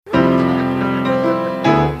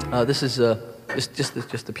This is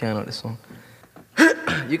just the piano. This song.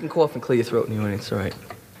 You can cough and clear your throat in the audience. All right.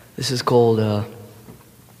 This is called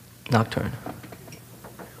Nocturne.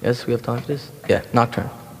 Yes, we have time for this. Yeah, Nocturne.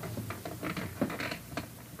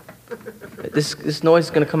 This noise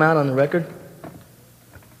is gonna come out on the record.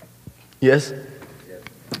 Yes.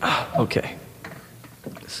 Okay.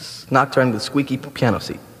 This is Nocturne with a squeaky piano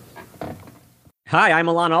seat. Hi, I'm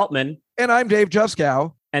Alon Altman. And I'm Dave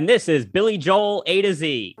Juskow. And this is Billy Joel A to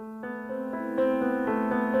Z.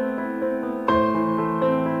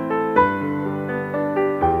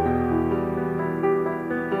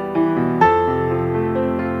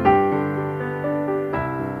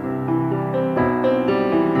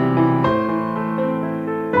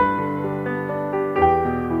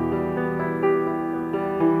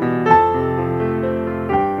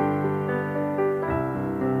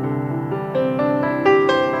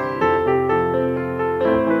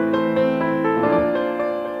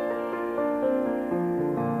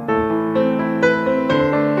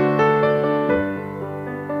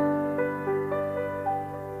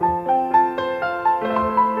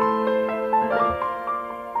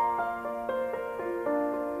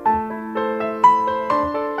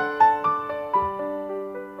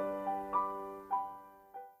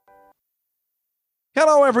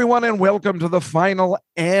 Hello, everyone, and welcome to the final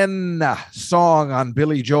N song on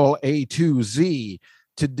Billy Joel A to Z.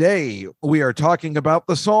 Today, we are talking about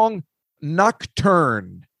the song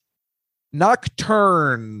Nocturne.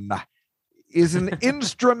 Nocturne is an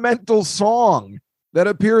instrumental song that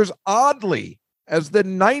appears oddly as the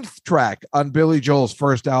 9th track on Billy Joel's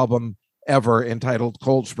first album ever, entitled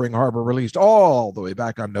Cold Spring Harbor, released all the way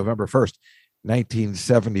back on November 1st,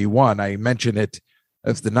 1971. I mention it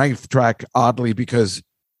as the 9th track, oddly, because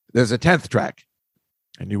there's a 10th track.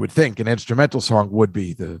 And you would think an instrumental song would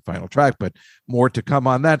be the final track, but more to come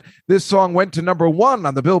on that. This song went to number 1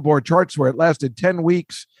 on the Billboard charts, where it lasted 10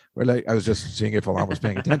 weeks. I was just seeing if Alon was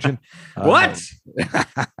paying attention. What?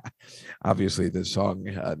 Obviously, this song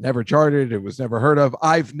never charted. It was never heard of.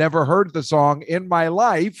 I've never heard the song in my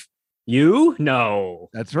life. You? No.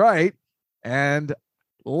 That's right. And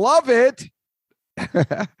love it.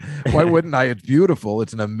 Why wouldn't I? It's beautiful.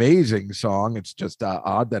 It's an amazing song. It's just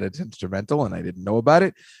odd that it's instrumental and I didn't know about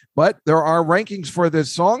it. But there are rankings for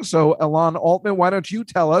this song. So, Alon Altman, why don't you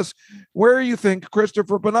tell us where you think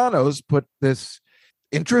Christopher Bonanos put this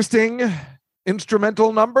interesting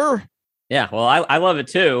instrumental number? Yeah, well, I love it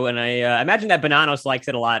too. And I imagine that Bonanos likes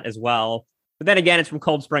it a lot as well. But then again, it's from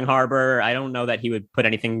Cold Spring Harbor. I don't know that he would put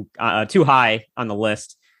anything too high on the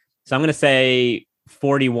list. So I'm going to say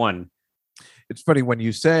 41. It's funny when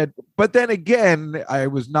you said, but then again, I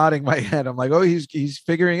was nodding my head. I'm like, oh, he's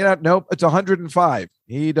figuring it out. Nope, it's 105.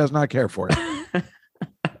 He does not care for it.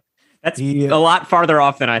 That's a lot farther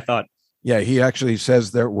off than I thought. Yeah, he actually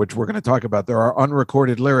says there, which we're going to talk about, there are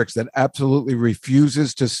unrecorded lyrics that absolutely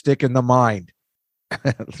refuses to stick in the mind.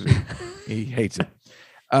 He hates it.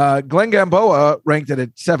 Glenn Gamboa ranked it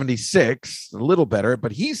at 76, a little better,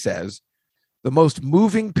 but he says the most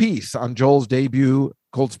moving piece on Joel's debut,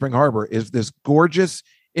 Cold Spring Harbor, is this gorgeous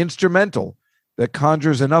instrumental that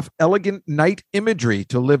conjures enough elegant night imagery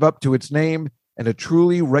to live up to its name and a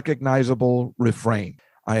truly recognizable refrain.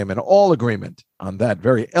 I am in all agreement on that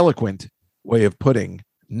very eloquent way of putting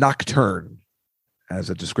Nocturne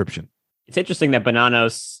as a description. It's interesting that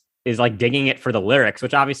Bonanos is like digging it for the lyrics,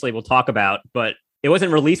 which obviously we'll talk about, but it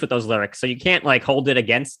wasn't released with those lyrics. So you can't like hold it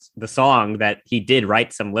against the song that he did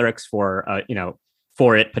write some lyrics for,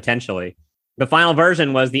 for it potentially. The final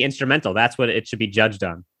version was the instrumental. That's what it should be judged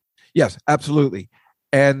on. Yes, absolutely.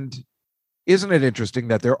 And isn't it interesting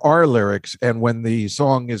that there are lyrics, and when the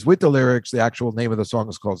song is with the lyrics, the actual name of the song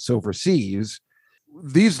is called Silver Seas.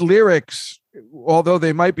 These lyrics, although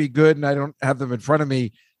they might be good, and I don't have them in front of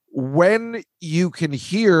me, when you can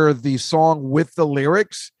hear the song with the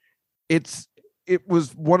lyrics, it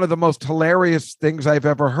was one of the most hilarious things I've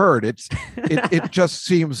ever heard. It just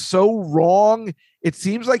seems so wrong. It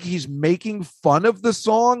seems like he's making fun of the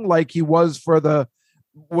song, like he was for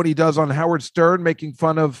what he does on Howard Stern, making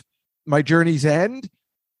fun of My Journey's End.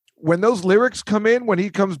 When those lyrics come in, when he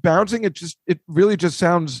comes bouncing, it really just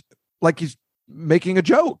sounds like he's making a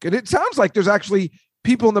joke. And it sounds like there's actually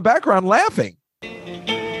people in the background laughing.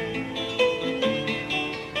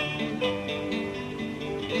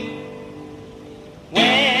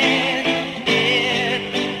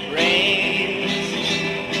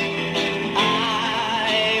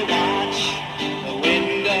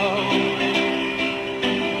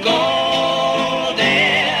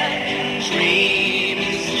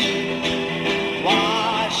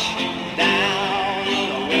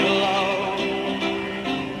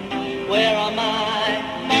 Where are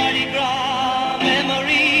my money?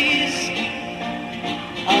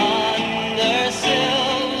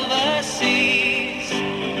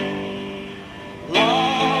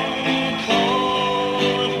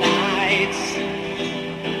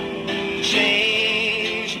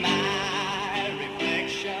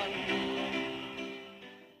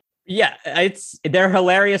 Yeah, they're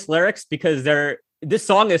hilarious lyrics because this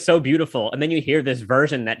song is so beautiful, and then you hear this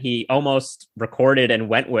version that he almost recorded and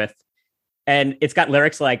went with, and it's got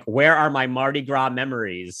lyrics like "Where are my Mardi Gras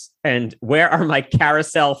memories?" and "Where are my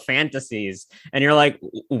carousel fantasies?" And you're like,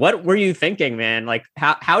 "What were you thinking, man? Like,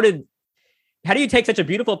 how do you take such a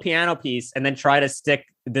beautiful piano piece and then try to stick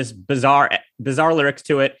this bizarre lyrics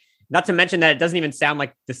to it? Not to mention that it doesn't even sound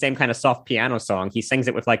like the same kind of soft piano song. He sings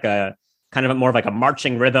it with like a kind of more of like a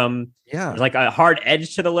marching rhythm. Yeah. There's like a hard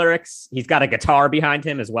edge to the lyrics. He's got a guitar behind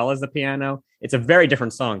him as well as the piano. It's a very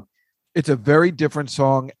different song. It's a very different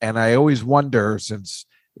song. And I always wonder, since,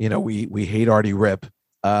 we hate Artie Ripp,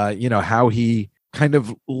 how he kind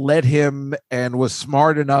of led him and was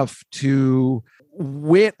smart enough to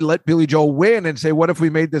let Billy Joel win and say, what if we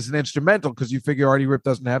made this an instrumental? Because you figure Artie Ripp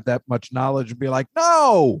doesn't have that much knowledge and be like,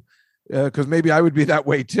 no, because maybe I would be that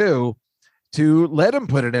way too, to let him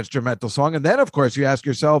put an instrumental song. And then, of course, you ask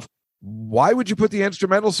yourself, why would you put the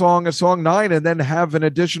instrumental song as song 9 and then have an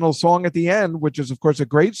additional song at the end, which is, of course, a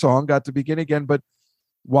great song, Got to Begin Again. But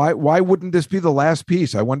why wouldn't this be the last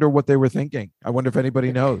piece? I wonder what they were thinking. I wonder if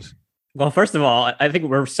anybody knows. Well, first of all, I think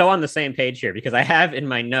we're so on the same page here because I have in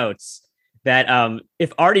my notes that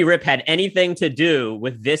if Artie Ripp had anything to do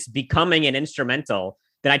with this becoming an instrumental,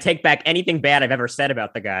 then I take back anything bad I've ever said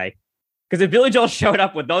about the guy. Because if Billy Joel showed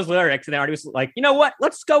up with those lyrics and Artie was like, you know what,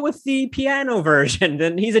 let's go with the piano version,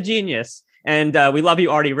 then he's a genius. And we love you,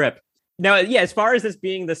 Artie Ripp. Now, yeah, as far as this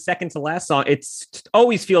being the second to last song, it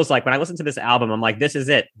always feels like when I listen to this album, I'm like, this is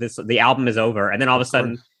it. The album is over. And then all of a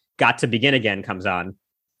sudden, Got to Begin Again comes on.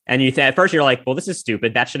 And at first you're like, well, this is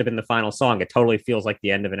stupid. That should have been the final song. It totally feels like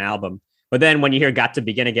the end of an album. But then when you hear Got to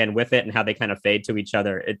Begin Again with it and how they kind of fade to each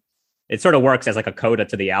other, it sort of works as like a coda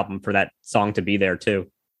to the album for that song to be there too.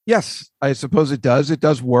 Yes, I suppose it does. It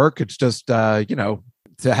does work. It's just, to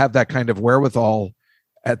have that kind of wherewithal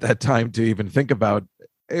at that time to even think about,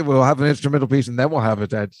 hey, we'll have an instrumental piece and then we'll have it.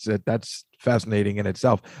 That's fascinating in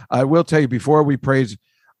itself. I will tell you, before we praise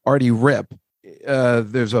Artie Ripp,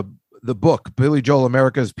 there's the book, Billy Joel,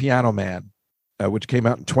 America's Piano Man, which came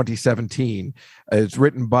out in 2017. It's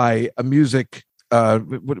written by a music,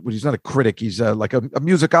 he's not a critic. He's like a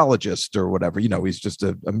musicologist or whatever. He's just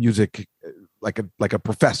a music, like a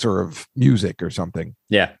professor of music or something.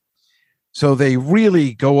 Yeah. So they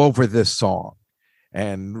really go over this song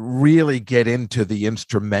and really get into the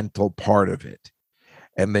instrumental part of it.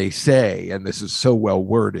 And they say, and this is so well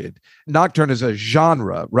worded, Nocturne is a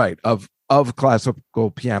genre, right, of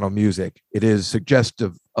classical piano music. It is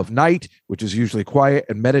suggestive of night, which is usually quiet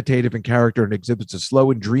and meditative in character and exhibits a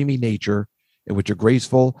slow and dreamy nature in which a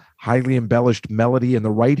graceful, highly embellished melody in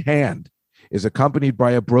the right hand is accompanied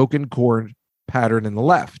by a broken chord pattern in the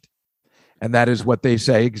left. And that is what they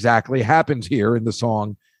say exactly happens here in the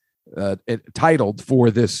song titled for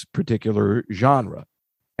this particular genre.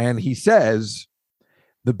 And he says,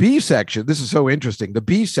 the B section, this is so interesting. The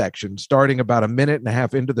B section, starting about a minute and a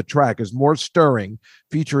half into the track, is more stirring,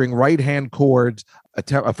 featuring right-hand chords,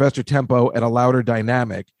 a faster tempo, and a louder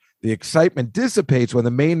dynamic. The excitement dissipates when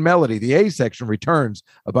the main melody, the A section, returns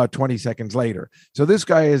about 20 seconds later. So this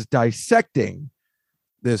guy is dissecting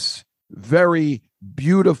this very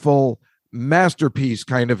beautiful masterpiece,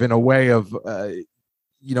 kind of in a way of,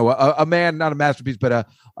 a man, not a masterpiece, but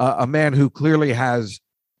a man who clearly has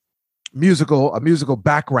a musical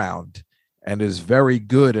background and is very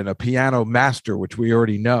good and a piano master, which we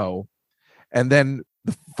already know. And then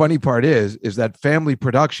the funny part is that Family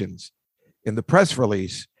Productions, in the press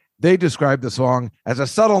release, they described the song as a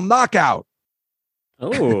subtle knockout.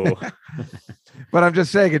 Oh, but I'm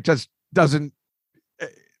just saying, it just doesn't.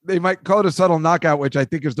 They might call it a subtle knockout, which I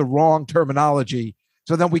think is the wrong terminology.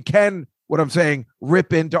 So then we can, what I'm saying,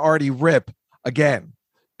 rip into Artie Ripp again,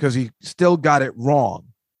 because he still got it wrong.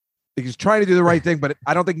 He's trying to do the right thing, but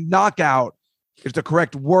I don't think knockout is the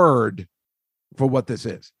correct word for what this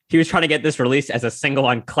is. He was trying to get this released as a single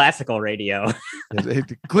on classical radio.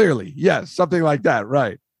 Clearly, yes, something like that,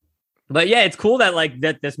 right? But yeah, it's cool that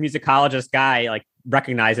that this musicologist guy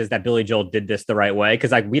recognizes that Billy Joel did this the right way,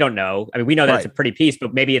 because we don't know. I mean, we know that It's a pretty piece,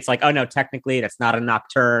 but maybe it's like, oh no, technically that's not a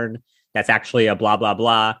nocturne. That's actually a blah blah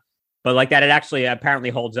blah. But that it actually apparently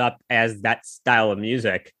holds up as that style of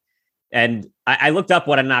music. And I looked up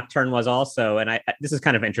what a nocturne was also, and this is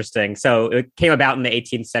kind of interesting. So it came about in the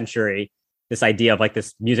 18th century, this idea of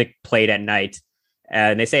this music played at night.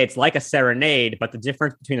 And they say it's like a serenade, but the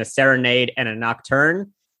difference between a serenade and a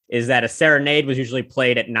nocturne is that a serenade was usually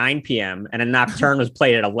played at 9 p.m. and a nocturne was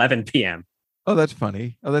played at 11 p.m. Oh, that's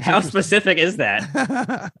funny. Oh, that's how specific is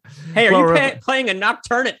that? Hey, are you playing a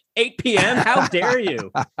nocturne at 8 p.m.? How dare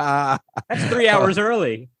you? That's 3 hours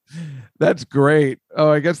early. That's great.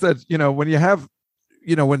 Oh, I guess that's, when you have,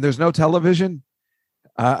 when there's no television,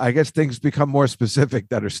 I guess things become more specific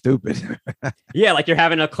that are stupid. Yeah, like you're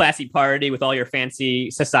having a classy party with all your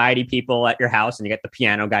fancy society people at your house, and you get the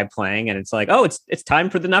piano guy playing, and it's like, oh, it's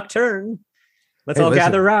time for the nocturne. Let's all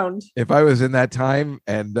gather around. If I was in that time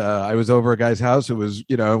and I was over a guy's house, it was,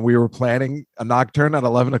 and we were planning a nocturne at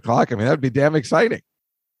 11 o'clock. I mean, that'd be damn exciting.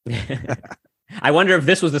 I wonder if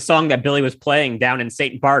this was the song that Billy was playing down in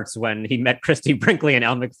St. Bart's when he met Christy Brinkley and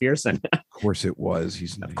Elle Macpherson. Of course it was.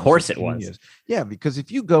 Of course it was. Yeah, because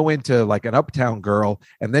if you go into like an Uptown Girl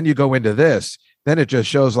and then you go into this, then it just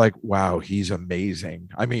shows like, wow, he's amazing.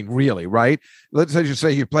 I mean, really, right? Let's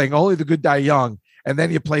say you're playing Only the Good Die Young and then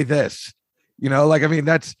you play this. I mean,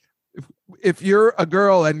 that's if you're a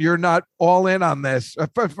girl and you're not all in on this,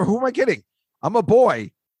 for who am I kidding? I'm a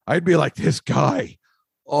boy. I'd be like, this guy.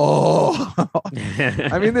 Oh,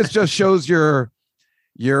 I mean, this just shows your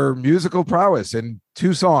musical prowess in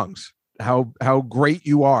 2 songs, how great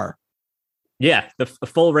you are. Yeah, the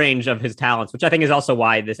full range of his talents, which I think is also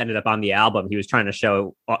why this ended up on the album. He was trying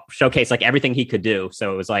to showcase like everything he could do.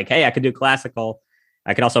 So it was like, hey, I could do classical.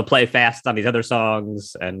 I could also play fast on these other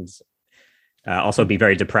songs and also be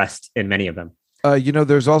very depressed in many of them.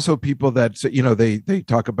 There's also people that, they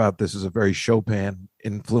talk about this as a very Chopin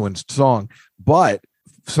influenced song, but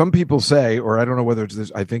some people say, or I don't know whether it's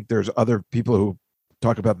this, I think there's other people who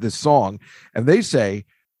talk about this song and they say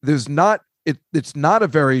it's not a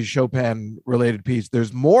very Chopin related piece.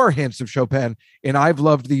 There's more hints of Chopin in I've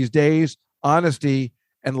Loved These Days, Honesty,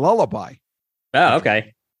 and Lullaby. Oh,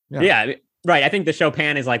 okay. Yeah. Right. I think the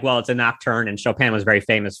Chopin is like, well, it's a nocturne and Chopin was very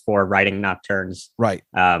famous for writing nocturnes. Right.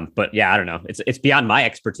 But yeah, I don't know. It's beyond my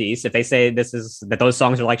expertise. If they say that those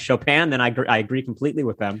songs are like Chopin, then I agree completely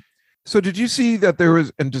with them. So did you see that there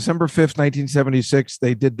was in December 5th, 1976,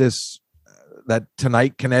 they did this, that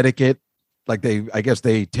Tonight, Connecticut, like I guess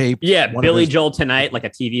they taped. Yeah. Billy Joel Tonight, like a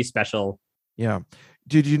TV special. Yeah.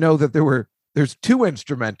 Did you know that there's 2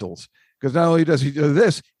 instrumentals? Because not only does he do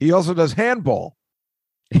this, he also does handball.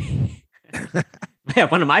 Yeah,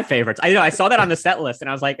 one of my favorites. I saw that on the set list and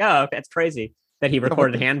I was like, oh, that's crazy that he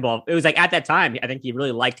recorded handball. It was like at that time, I think he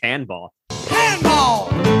really liked handball. Handball!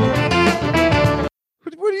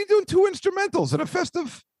 What are you doing 2 instrumentals at a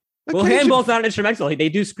festive occasion? Well, handball's not an instrumental. They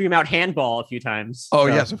do scream out handball a few times. Oh,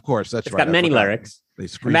 so yes, of course. That's it's right. It's got many lyrics.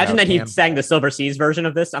 Imagine that he sang the Silver Seas version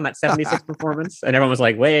of this on that 76 performance. And everyone was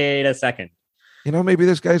like, wait a second. Maybe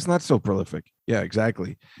this guy's not so prolific. Yeah,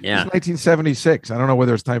 exactly. Yeah. It's 1976. I don't know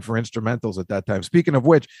whether it's time for instrumentals at that time. Speaking of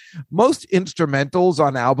which, most instrumentals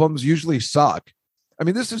on albums usually suck. I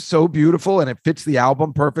mean, this is so beautiful and it fits the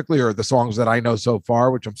album perfectly, or the songs that I know so far,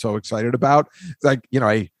 which I'm so excited about. It's like,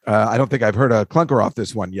 I don't think I've heard a clunker off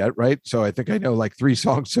this one yet, right? So I think I know like 3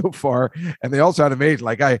 songs so far, and they all sound amazing.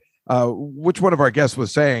 Like which one of our guests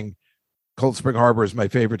was saying Cold Spring Harbor is my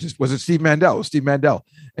favorite? Was it Steve Mandel? Steve Mandel.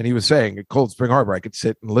 And he was saying Cold Spring Harbor, I could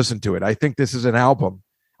sit and listen to it. I think this is an album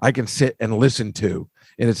I can sit and listen to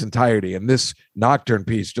in its entirety. And this Nocturne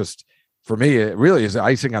piece just, for me, it really is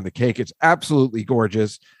icing on the cake. It's absolutely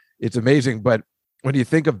gorgeous. It's amazing. But when you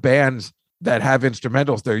think of bands that have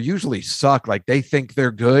instrumentals, they usually suck. Like they think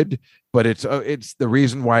they're good, but it's the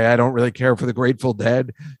reason why I don't really care for the Grateful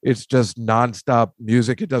Dead. It's just nonstop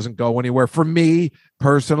music. It doesn't go anywhere. For me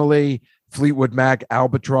personally, Fleetwood Mac,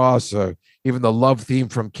 Albatross, even the Love theme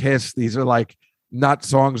from Kiss, these are like not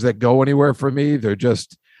songs that go anywhere for me. They're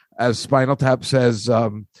just, as Spinal Tap says,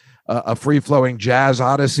 a free-flowing jazz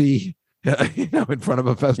odyssey. In front of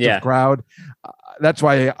a festive crowd. That's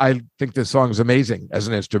why I think this song is amazing as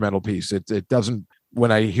an instrumental piece. It doesn't,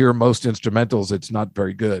 when I hear most instrumentals, it's not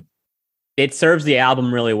very good. It serves the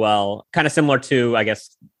album really well. Kind of similar to, I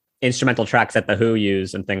guess, instrumental tracks that The Who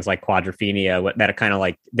use and things like Quadrophenia that are kind of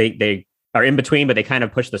like, they are in between, but they kind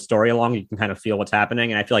of push the story along. You can kind of feel what's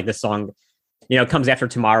happening. And I feel like this song, comes after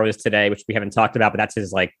Tomorrow Is Today, which we haven't talked about, but that's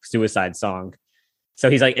his like suicide song. So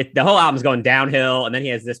he's like, the whole album's going downhill. And then he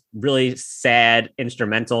has this really sad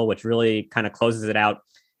instrumental, which really kind of closes it out.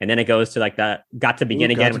 And then it goes to like the Got to Begin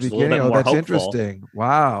Again, which is a little bit more that's hopeful. Interesting.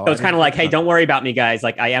 Wow. So it's kind of like, hey, don't worry about me, guys.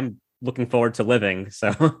 Like I am looking forward to living. So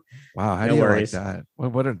wow, how no do you worries. Like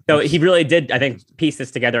that? So he really did, I think, piece this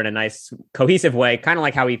together in a nice cohesive way, kind of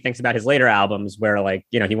like how he thinks about his later albums where like,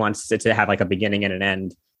 he wants it to have like a beginning and an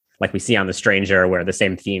end. Like we see on The Stranger, where the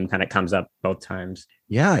same theme kind of comes up both times.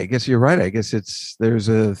 Yeah, I guess you're right. I guess there's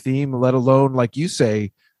a theme, let alone like you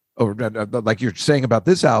say, or like you're saying about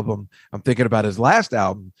this album. I'm thinking about his last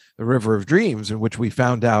album, The River of Dreams, in which we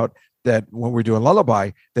found out that when we're doing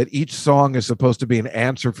Lullaby, that each song is supposed to be an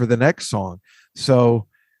answer for the next song. So,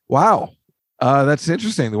 wow. That's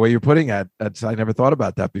interesting the way you're putting it. I never thought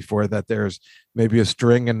about that before, that there's maybe a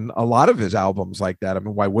string in a lot of his albums like that. I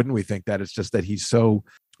mean, why wouldn't we think that? It's just that he's so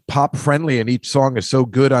pop friendly and each song is so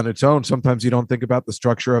good on its own. Sometimes you don't think about the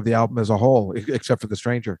structure of the album as a whole, except for The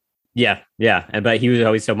Stranger. Yeah. But he was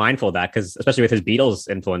always so mindful of that, because especially with his Beatles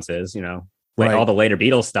influences, Right. all the later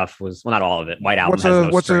Beatles stuff was, well, not all of it. White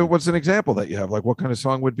Album What's an example that you have? Like, what kind of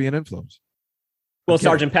song would be an influence? Well,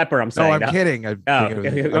 Sergeant Pepper, I'm saying. No, I'm kidding. I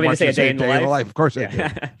want to say A Day in the Life. Of course.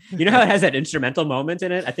 Yeah. You know how it has that instrumental moment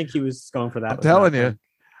in it? I think he was going for that. I'm telling you.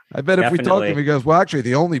 I bet if we talk to him, he goes, well, actually,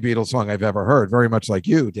 the only Beatles song I've ever heard, very much like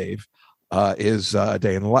you, Dave, is A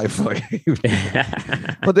Day in the Life.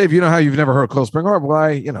 Well, Dave, you know how you've never heard Cold Spring Harbor?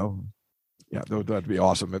 Why, yeah, that'd be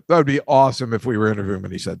awesome. That would be awesome if we were interviewing him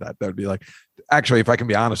and he said that. That would be like, actually, if I can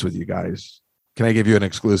be honest with you guys, can I give you an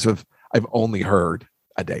exclusive? I've only heard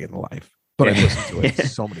A Day in the Life, but I've listened to it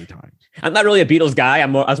so many times. I'm not really a Beatles guy. I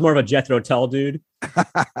was more of a Jethro Tull dude.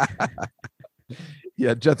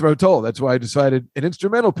 Yeah, Jethro Tull. That's why I decided an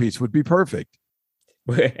instrumental piece would be perfect.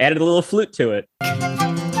 Added a little flute to it.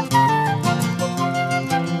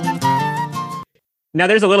 Now,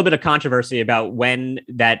 there's a little bit of controversy about when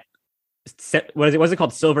that, was it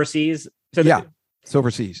called Silver Seas? So yeah, Silver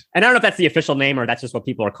Seas. And I don't know if that's the official name or that's just what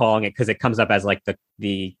people are calling it, because it comes up as like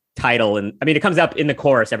the title. And I mean, it comes up in the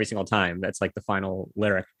chorus every single time. That's like the final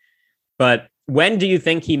lyric. But when do you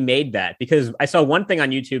think he made that? Because I saw one thing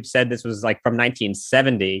on YouTube said this was like from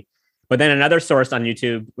 1970, but then another source on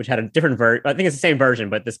YouTube, which had a different version, I think it's the same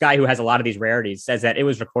version, but this guy who has a lot of these rarities says that it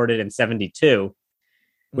was recorded in 72,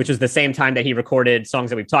 which was the same time that he recorded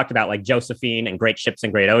songs that we've talked about, like Josephine and Great Ships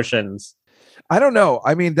and Great Oceans. I don't know.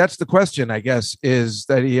 I mean, that's the question, I guess, is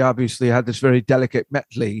that he obviously had this very delicate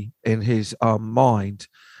medley in his mind.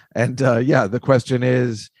 And the question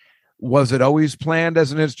is, was it always planned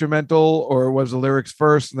as an instrumental, or was the lyrics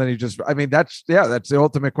first? And then that's the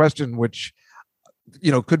ultimate question, which,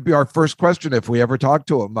 could be our first question if we ever talk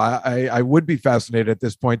to him. I would be fascinated at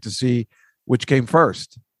this point to see which came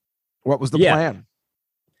first. What was the plan?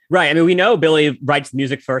 Right. I mean, we know Billy writes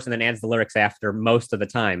music first and then adds the lyrics after most of the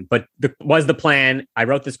time. But was the plan, I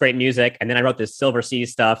wrote this great music and then I wrote this Silver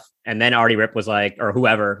Seas stuff. And then Artie Ripp was like, or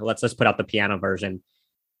whoever, let's just put out the piano version.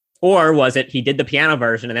 Or was it he did the piano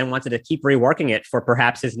version and then wanted to keep reworking it for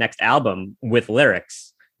perhaps his next album with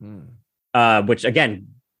lyrics? Which, again,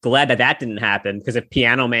 glad that didn't happen, because if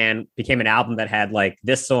Piano Man became an album that had like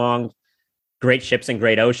this song, Great Ships and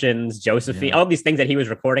Great Oceans, Josephine, all these things that he was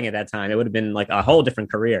recording at that time, it would have been like a whole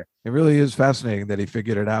different career. It really is fascinating that he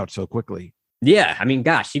figured it out so quickly. Yeah. I mean,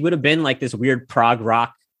 gosh, he would have been like this weird prog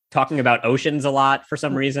rock talking about oceans a lot for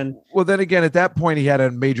some reason. Well, then again, at that point, he had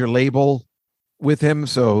a major label with him,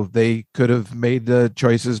 so they could have made the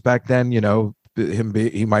choices back then. He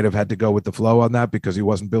might have had to go with the flow on that because he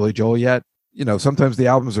wasn't Billy Joel yet. Sometimes the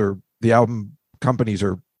album companies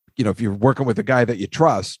are, if you're working with a guy that you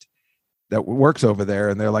trust, that works over there,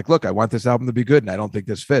 and they're like, look, I want this album to be good and I don't think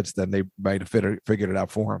this fits, then they might have figured it out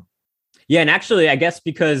for him. Yeah. And actually, I guess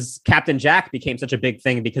because Captain Jack became such a big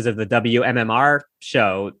thing because of the WMMR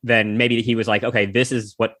show, then maybe he was like, okay, this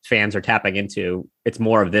is what fans are tapping into. It's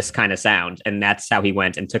more of this kind of sound. And that's how he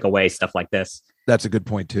went and took away stuff like this. That's a good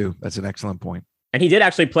point too. That's an excellent point. And he did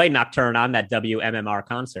actually play Nocturne on that WMMR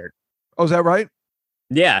concert. Oh, is that right?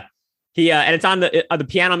 Yeah. He and it's on the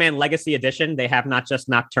Piano Man Legacy Edition. They have not just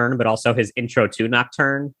Nocturne, but also his intro to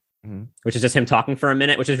Nocturne, which is just him talking for a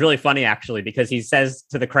minute, which is really funny, actually, because he says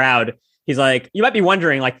to the crowd, he's like, you might be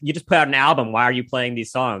wondering, like, you just put out an album. Why are you playing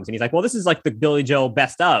these songs? And he's like, well, this is like the Billy Joel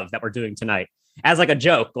best of that we're doing tonight, as like a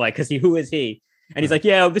joke, like, because who is he? And he's like,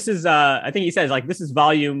 yeah, this is, I think he says, like, this is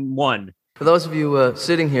volume 1. For those of you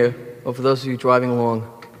sitting here, or for those of you driving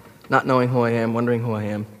along, not knowing who I am, wondering who I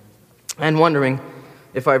am, and wondering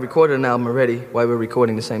if I recorded an album already, why we're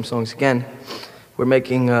recording the same songs again, we're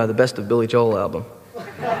making the Best of Billy Joel album.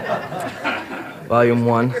 Volume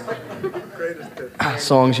 1.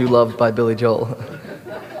 Songs You Loved by Billy Joel.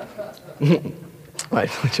 Right,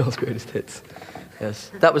 Billy Joel's greatest hits.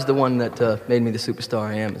 Yes, that was the one that made me the superstar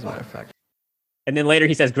I am, as a matter of fact. And then later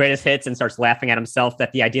he says greatest hits and starts laughing at himself,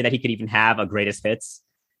 that the idea that he could even have a greatest hits.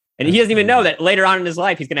 And he doesn't even know that later on in his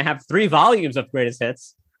life, he's going to have 3 volumes of greatest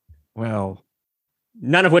hits. Well,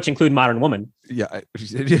 none of which include Modern Woman. Yeah,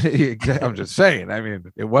 I'm just saying. I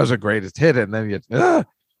mean, it was a greatest hit, and then it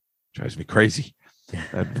drives me crazy.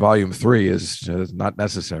 That volume 3 is not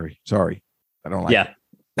necessary. Sorry, I don't like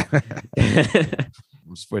it.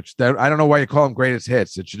 Switch. I don't know why you call them greatest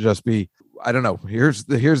hits. It should just be, I don't know. Here's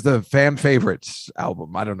the fan favorites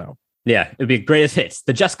album. I don't know. Yeah, it'd be greatest hits,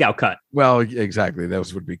 the Juskow cut. Well, exactly.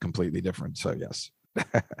 Those would be completely different. So yes.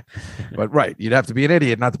 But right, you'd have to be an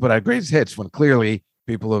idiot not to put out greatest hits when clearly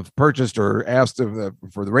people have purchased or asked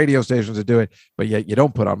for the radio stations to do it, but yet you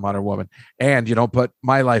don't put on Modern Woman and you don't put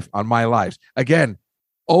My Life on My Lives. Again,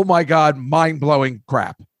 oh my God, mind-blowing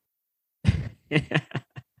crap.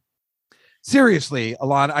 Seriously,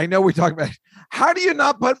 Alon, I know we talk about how do you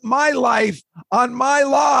not put My Life on My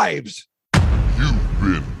Lives? You've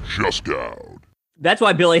been just out. That's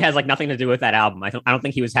why Billy has like nothing to do with that album. I don't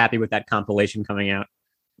think he was happy with that compilation coming out.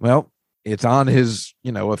 Well, it's on his,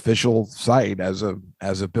 official site as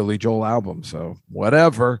a Billy Joel album. So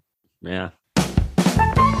whatever. Yeah.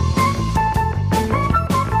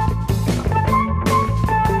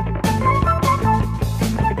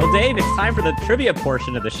 Well, Dave, it's time for the trivia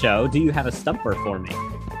portion of the show. Do you have a stumper for me?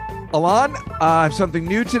 Alon, I have something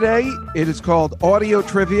new today. It is called Audio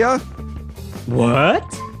Trivia. What?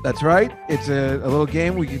 That's right. It's a little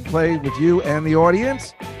game we can play with you and the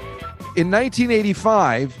audience. In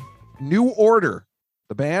 1985, New Order,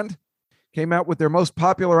 the band, came out with their most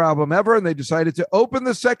popular album ever, and they decided to open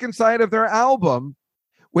the second side of their album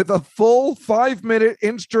with a full 5-minute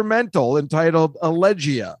instrumental entitled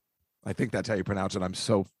Elegia. I think that's how you pronounce it. I'm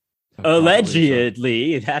so...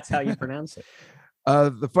 Allegedly, that's how you pronounce it.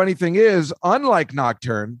 The funny thing is, unlike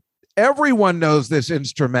Nocturne, everyone knows this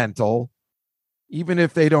instrumental, even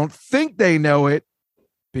if they don't think they know it,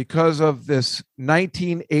 because of this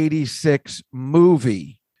 1986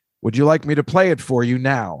 movie. Would you like me to play it for you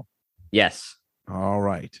now? Yes. All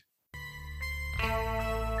right.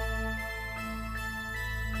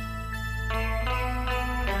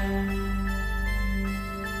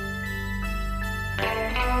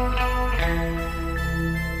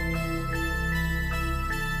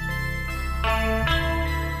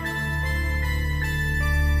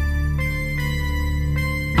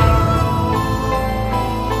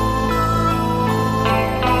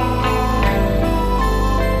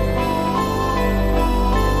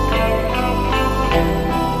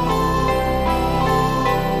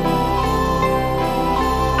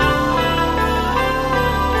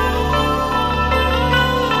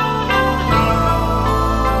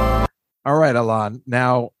 All right, Alon.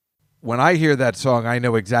 Now, when I hear that song, I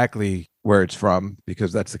know exactly where it's from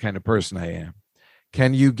because that's the kind of person I am.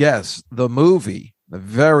 Can you guess the movie, the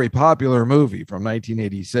very popular movie from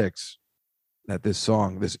 1986 that this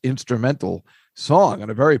song, this instrumental song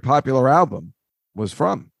on a very popular album was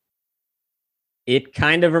from? It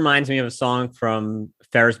kind of reminds me of a song from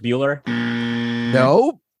Ferris Bueller.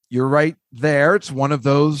 No, you're right there. It's one of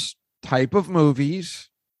those type of movies.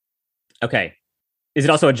 Okay. Is it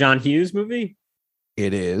also a John Hughes movie?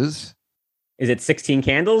 It is. Is it 16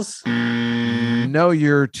 Candles? No,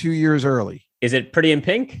 you're 2 years early. Is it Pretty in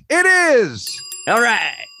Pink? It is. All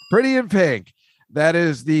right. Pretty in Pink. That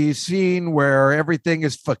is the scene where everything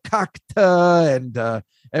is fakakta and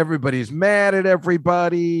everybody's mad at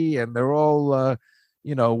everybody and they're all,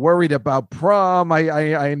 worried about prom.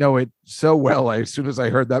 I know it so well. As soon as I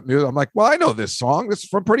heard that music, I'm like, well, I know this song. This is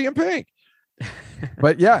from Pretty in Pink.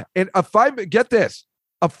 But yeah, and a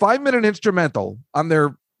 5-minute instrumental on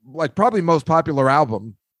their probably most popular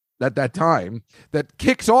album at that time that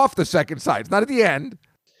kicks off the second side. It's not at the end.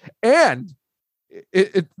 And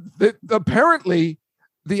apparently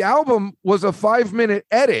the album was a 5-minute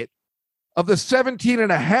edit of the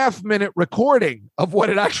 17.5-minute recording of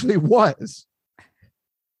what it actually was.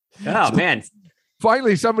 Oh, man.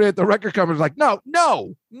 Finally, somebody at the record company was like,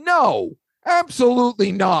 no,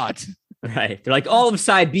 absolutely not. Right. They're like, all of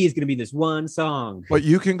side B is going to be this one song. But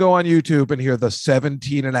you can go on YouTube and hear the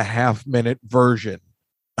 17.5-minute version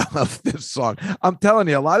of this song. I'm telling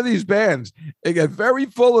you, a lot of these bands, they get very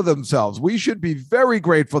full of themselves. We should be very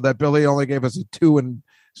grateful that Billy only gave us a 2 and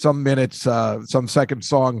some minutes, some second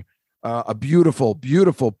song, a beautiful,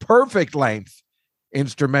 beautiful, perfect length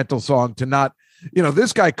instrumental song to not,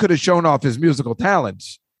 this guy could have shown off his musical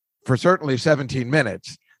talents for certainly 17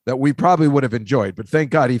 minutes that we probably would have enjoyed, but thank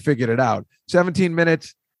God he figured it out. 17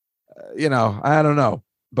 minutes, I don't know.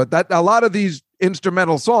 But that a lot of these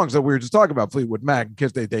instrumental songs that we were just talking about, Fleetwood Mac,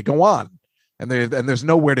 because they go on and there's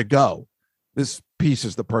nowhere to go. This piece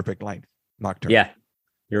is the perfect length. Nocturne. Yeah,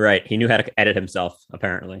 you're right. He knew how to edit himself,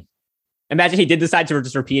 apparently. Imagine he did decide to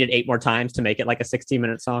just repeat it 8 more times to make it like a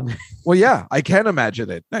 16-minute song. Well, yeah, I can imagine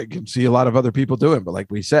it. I can see a lot of other people doing, but like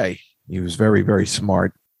we say, he was very, very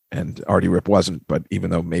smart. And Artie Rip wasn't, but even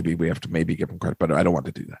though maybe we have to give him credit, but I don't want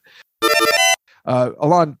to do that.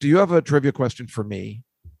 Alon, do you have a trivia question for me?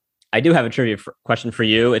 I do have a trivia question for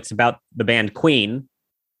you. It's about the band Queen.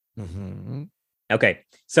 Mm-hmm. Okay.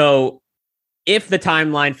 So if the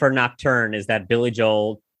timeline for Nocturne is that Billy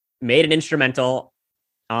Joel made an instrumental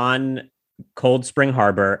on Cold Spring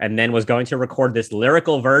Harbor and then was going to record this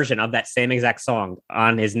lyrical version of that same exact song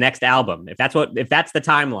on his next album. If that's the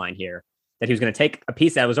timeline here, that he was going to take a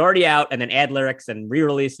piece that was already out and then add lyrics and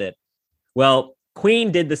re-release it. Well,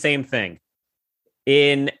 Queen did the same thing.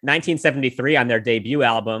 In 1973, on their debut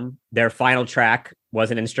album, their final track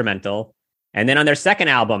was an instrumental. And then on their second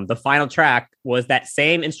album, the final track was that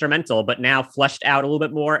same instrumental, but now fleshed out a little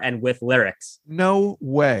bit more and with lyrics. No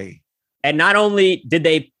way. And not only did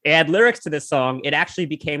they add lyrics to this song, it actually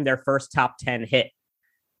became their first top 10 hit.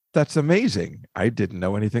 That's amazing. I didn't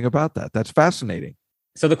know anything about that. That's fascinating.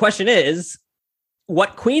 So the question is,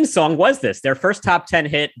 what Queen song was this? Their first top 10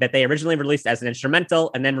 hit that they originally released as an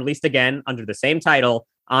instrumental and then released again under the same title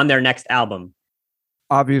on their next album.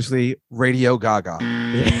 Obviously, Radio Gaga.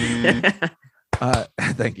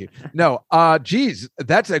 Thank you. No, geez,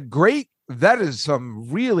 that is some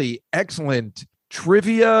really excellent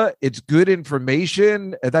trivia. It's good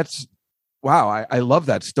information. Wow. I love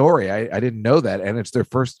that story. I didn't know that. And it's their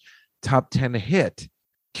first top 10 hit.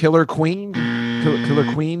 Killer Queen.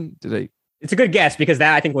 Killer Queen. It's a good guess because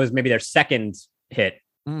that I think was maybe their second hit.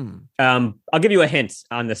 I'll give you a hint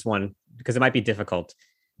on this one because it might be difficult.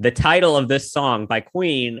 The title of this song by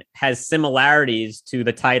Queen has similarities to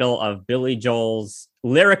the title of Billy Joel's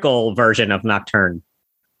lyrical version of Nocturne.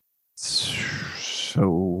 So,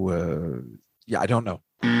 yeah, I don't know.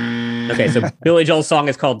 Okay, so Billy Joel's song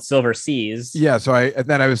is called Silver Seas. Yeah, so I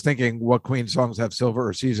was thinking what Queen songs have silver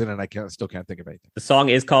or season, and I still can't think of anything. The song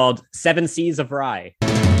is called Seven Seas of Rye.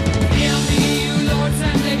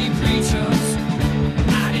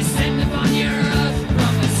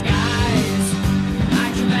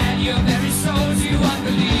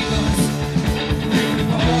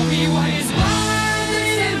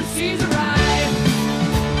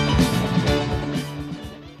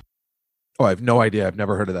 Oh, I have no idea. I've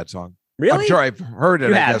never heard of that song. Really? I'm sure I've heard it.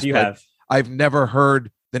 You have. I've never heard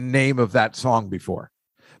the name of that song before.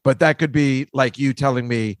 But that could be like you telling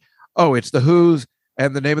me, oh, it's the Who's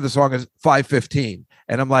and the name of the song is 515.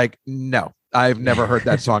 And I'm like, no, I've never heard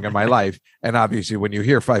that song in my life. And obviously, when you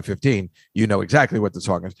hear 515, you know exactly what the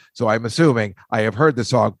song is. So I'm assuming I have heard the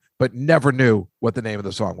song, but never knew what the name of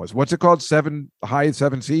the song was. What's it called? Seven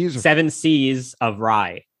Seas? Seven Seas of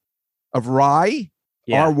Rye. Of Rye?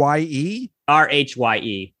 Yeah. RYE?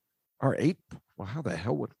 RHYE. R8? Well, how the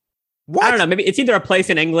hell would... What? I don't know. Maybe it's either a place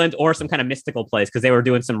in England or some kind of mystical place because they were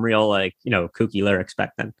doing some real, kooky lyrics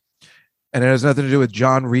back then. And it has nothing to do with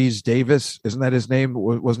John Rhys Davis. Isn't that his name?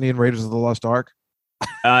 Wasn't he in Raiders of the Lost Ark?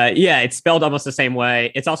 Yeah, it's spelled almost the same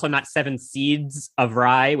way. It's also not Seven Seeds of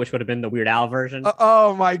Rye, which would have been the Weird Al version.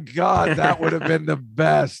 Oh my God, that would have been the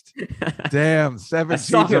best. Damn, Seven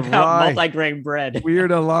Seeds of Rye. Multi-grain bread.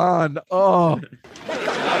 Weird Alon. Oh. I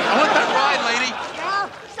want that ride, lady.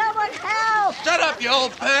 Help! Someone help! Shut up, you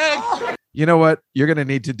old pig. You know what? You're going to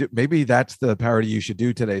need to do. Maybe that's the parody you should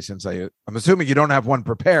do today, since I'm assuming you don't have one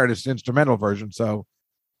prepared. It's an instrumental version. So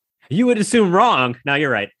you would assume wrong. No, you're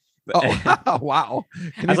right. Oh, wow.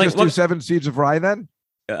 Can you just do Seven Seeds of Rye then?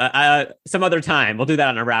 Some other time. We'll do that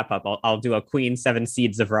on a wrap up. I'll do a Queen Seven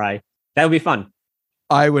Seeds of Rye. That would be fun.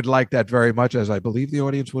 I would like that very much, as I believe the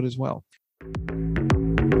audience would as well.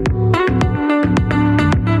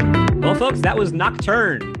 Well, folks, that was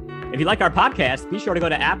Nocturne. If you like our podcast, be sure to go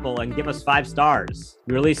to Apple and give us 5 stars.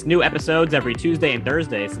 We release new episodes every Tuesday and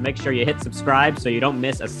Thursday, so make sure you hit subscribe so you don't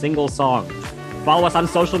miss a single song. Follow us on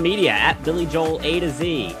social media at Billy Joel A to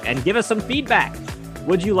Z and give us some feedback.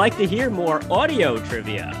 Would you like to hear more audio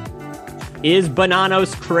trivia? Is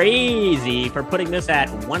Bonanos crazy for putting this at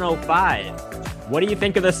 105? What do you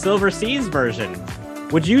think of the Silver Seas version?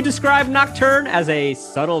 Would you describe Nocturne as a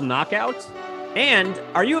subtle knockout? And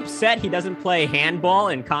are you upset he doesn't play handball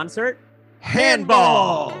in concert?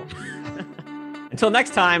 Handball! Until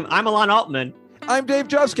next time, I'm Alon Altman. I'm Dave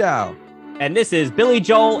Juskow. And this is Billy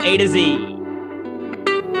Joel A to Z.